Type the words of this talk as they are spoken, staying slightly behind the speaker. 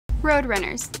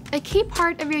Roadrunners. A key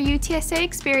part of your UTSA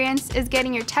experience is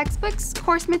getting your textbooks,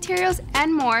 course materials,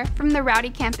 and more from the Rowdy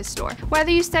Campus Store.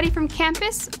 Whether you study from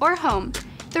campus or home,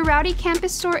 the Rowdy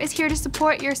Campus Store is here to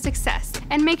support your success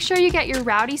and make sure you get your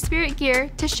Rowdy Spirit gear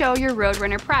to show your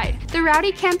Roadrunner pride. The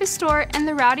Rowdy Campus Store and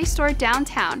the Rowdy Store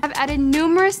downtown have added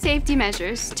numerous safety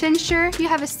measures to ensure you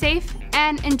have a safe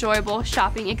and enjoyable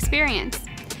shopping experience.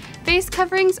 Face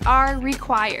coverings are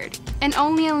required, and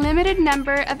only a limited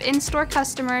number of in-store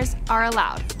customers are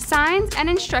allowed. Signs and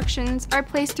instructions are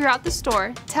placed throughout the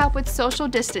store to help with social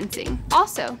distancing.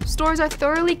 Also, stores are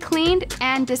thoroughly cleaned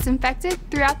and disinfected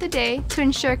throughout the day to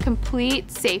ensure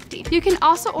complete safety. You can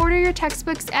also order your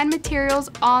textbooks and materials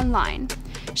online,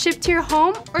 ship to your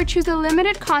home, or choose a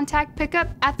limited contact pickup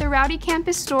at the Rowdy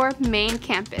Campus Store main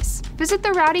campus. Visit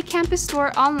the Rowdy Campus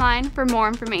Store online for more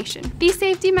information. These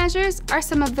safety measures are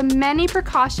some of the many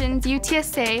precautions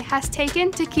UTSA has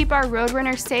taken to keep our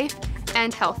Roadrunners safe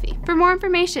and healthy. For more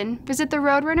information, visit the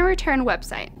Roadrunner Return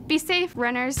website. Be safe,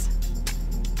 runners!